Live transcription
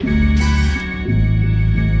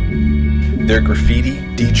There, graffiti,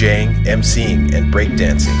 DJing, MCing, and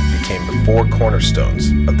breakdancing became the four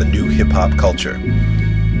cornerstones of the new hip-hop culture.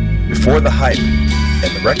 Before the hype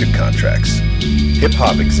and the record contracts,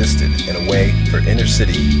 hip-hop existed in a way for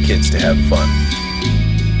inner-city kids to have fun.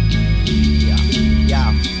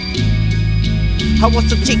 I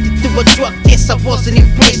was addicted to a drug test, I wasn't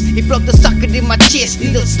impressed. He plugged the socket in my chest,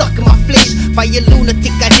 needle stuck in my flesh. By a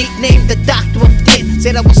lunatic I nicknamed the doctor of death.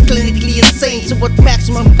 Said I was clinically insane, so with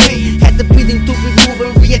maximum pain had the breathing to remove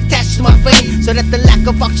and reattach to my vein, so that the lack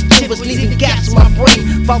of oxygen was leaving gaps in my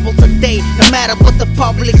brain. Bubbles a day, no matter what the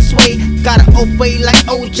public sway. Gotta obey like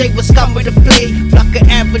OJ was coming to play. Block an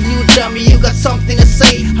avenue, dummy, you got something to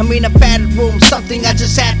say. I'm in a battle room, something I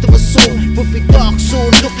just had to assume. Would be dark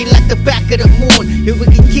soon, looking like the back of the moon. You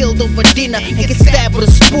will get killed over dinner and get stabbed with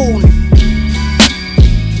a spoon.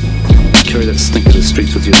 Carry that stink of the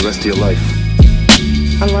streets with you the rest of your life.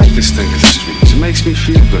 I like the stink of the streets. It makes me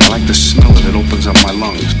feel good. I like the smell of it. It opens up my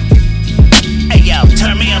lungs. Hey yo,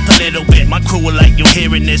 turn me up a little bit. My crew will like you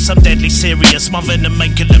hearing this. I'm deadly serious, my venom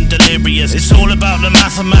making them delirious. It's all about the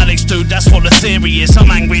mathematics, dude, that's what the theory is. I'm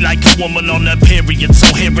angry like a woman on her period, so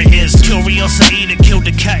here it is. Curiosity that killed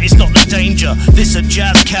the cat is not the danger. This a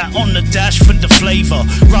jazz cat on the dash for the flavor.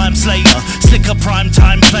 Rhyme slayer, slicker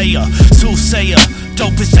primetime player, soothsayer,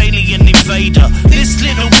 dopest alien invader. This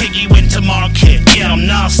little piggy went to market. Yeah, I'm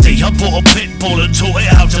nasty. I bought a pit bull and taught it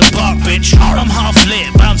how to bark, bitch. I'm half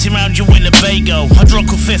lit, bouncing around you in a Bago. I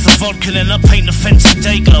drunk a fifth of vodka, then I paint the fence in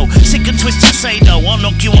day glow. Sick and twisted Sado, I'll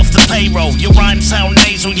knock you off the payroll. Your rhymes sound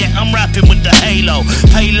nasal, yet I'm rapping with the halo.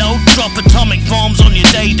 Payload, drop atomic bombs on your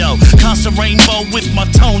dado. Cast a rainbow with my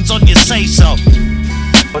tones on your say-so.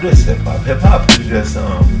 What is hip-hop? Hip-hop is just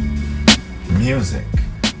music.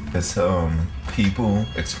 It's people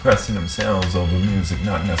expressing themselves over music,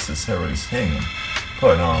 not necessarily singing.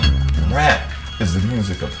 But rap is the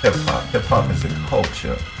music of hip-hop. Hip-hop is a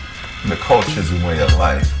culture. And the culture is a way of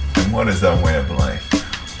life. And what is our way of life?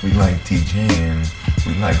 We like DJing,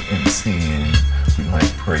 we like MCing, we like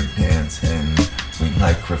breakdancing, we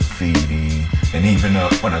like graffiti, and even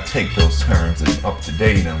when I take those terms and up to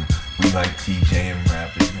date them, we like DJing,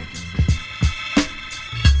 rapping, making